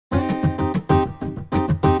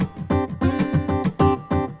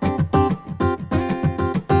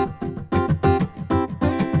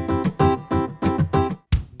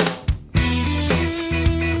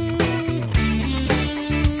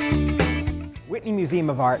Whitney Museum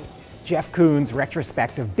of Art, Jeff Koons,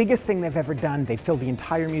 Retrospective, biggest thing they've ever done. They filled the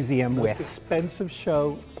entire museum with... Most expensive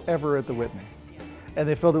show ever at the Whitney. And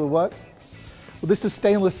they filled it with what? Well, this is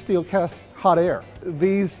stainless steel cast hot air.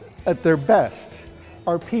 These, at their best,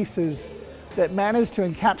 are pieces that manage to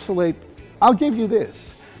encapsulate, I'll give you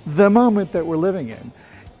this, the moment that we're living in.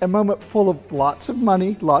 A moment full of lots of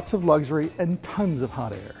money, lots of luxury, and tons of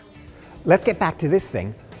hot air. Let's get back to this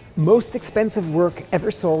thing. Most expensive work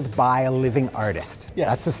ever sold by a living artist. Yes.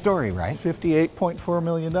 That's the story, right? $58.4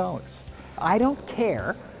 million. I don't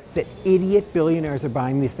care that idiot billionaires are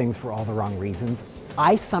buying these things for all the wrong reasons.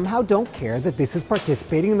 I somehow don't care that this is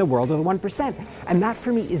participating in the world of the 1%. And that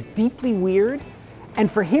for me is deeply weird.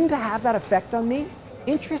 And for him to have that effect on me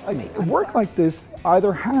interests me. Work like this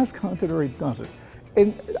either has content or it doesn't.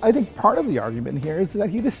 And I think part of the argument here is that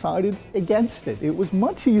he decided against it. It was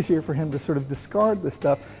much easier for him to sort of discard this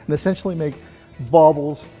stuff and essentially make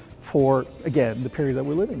baubles for, again, the period that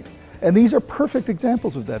we're living in. And these are perfect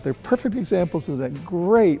examples of that. They're perfect examples of that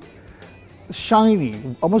great,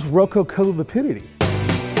 shiny, almost rococo vapidity.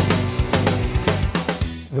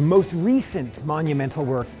 The most recent monumental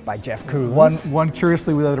work by Jeff Koons. One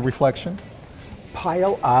curiously without a reflection.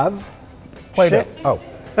 Pile of... Play-Doh. Oh,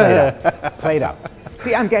 Play-Doh. Play-Doh.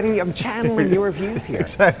 See, I'm channeling your views here.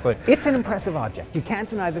 Exactly. It's an impressive object. You can't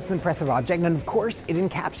deny that it's an impressive object, and of course, it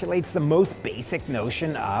encapsulates the most basic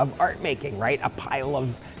notion of art making, right? A pile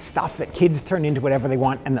of stuff that kids turn into whatever they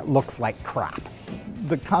want and that looks like crap.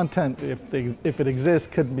 The content, if it exists,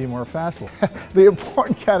 couldn't be more facile. The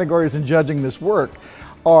important categories in judging this work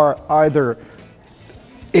are either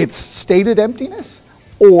its stated emptiness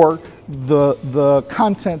or the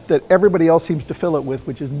content that everybody else seems to fill it with,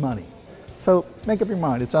 which is money. So make up your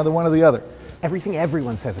mind, it's either one or the other. Everything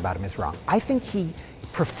everyone says about him is wrong. I think he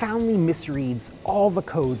profoundly misreads all the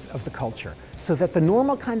codes of the culture so that the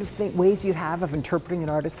normal kind of ways you'd have of interpreting an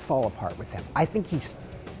artist fall apart with him. I think he's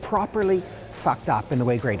properly fucked up in the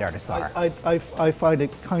way great artists are. I find it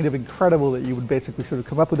kind of incredible that you would basically sort of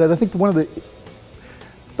come up with that. I think one of the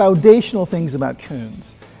foundational things about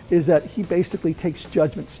Koons is that he basically takes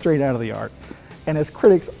judgment straight out of the art. And as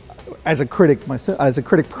critics, as a critic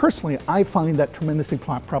personally, I find that tremendously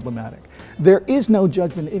problematic. There is no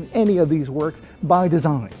judgment in any of these works by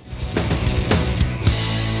design.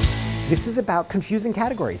 This is about confusing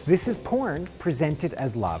categories. This is porn presented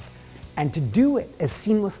as love. And to do it as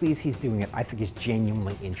seamlessly as he's doing it, I think is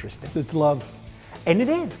genuinely interesting. It's love. And it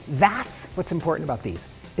is. That's what's important about these,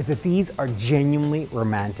 is that these are genuinely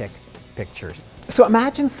romantic pictures. So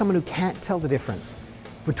imagine someone who can't tell the difference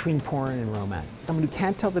between porn and romance. Someone who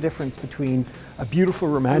can't tell the difference between a beautiful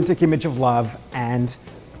romantic image of love and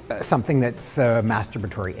something that's a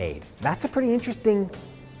masturbatory aid. That's a pretty interesting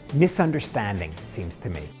misunderstanding, it seems to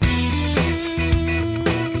me.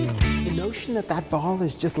 The notion that that ball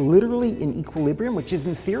is just literally in equilibrium, which is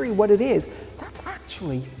in theory what it is, that's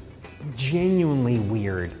actually genuinely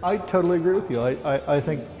weird. I totally agree with you. I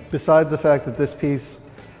think besides the fact that this piece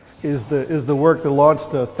is the work that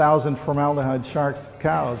launched 1,000 formaldehyde sharks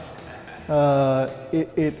cows,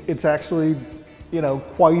 it's actually, you know,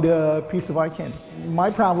 quite a piece of eye candy.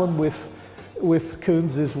 My problem with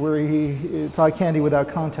Koons is where it's eye candy without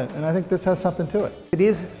content, and I think this has something to it. It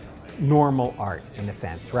is normal art in a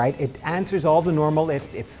sense, right? It answers all the normal,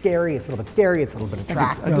 it's scary, it's a little bit scary, it's a little bit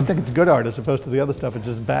attractive. I just think it's good art as opposed to the other stuff, it's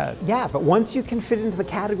just bad. Yeah, but once you can fit into the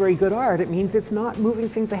category good art, it means it's not moving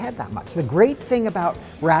things ahead that much. The great thing about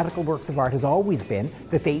radical works of art has always been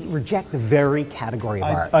that they reject the very category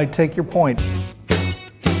of art. I take your point.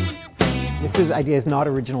 This idea is not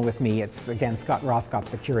original with me. It's, again, Scott Rothkopf,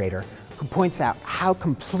 the curator, who points out how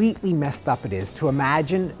completely messed up it is to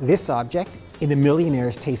imagine this object in a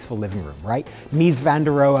millionaire's tasteful living room, right? Mies van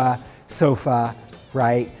der Rohe sofa,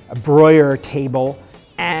 right? A Breuer table,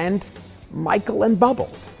 and Michael and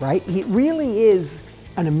Bubbles, right? It really is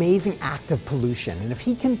an amazing act of pollution. And if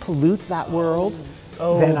he can pollute that world,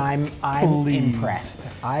 then I'm impressed.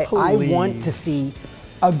 I want to see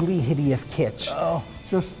ugly, hideous kitsch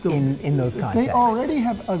in those contexts. They already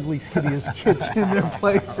have ugly, hideous kitsch in their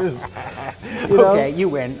places. Okay, you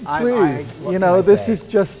win. Please, you know, this is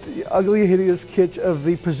just the ugly, hideous kitsch of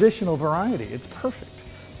the positional variety. It's perfect,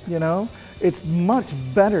 you know? It's much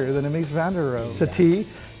better than a Mies van der Rohe settee,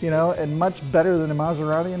 you know, and much better than a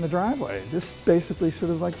Maserati in the driveway. This basically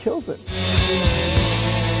sort of like kills it.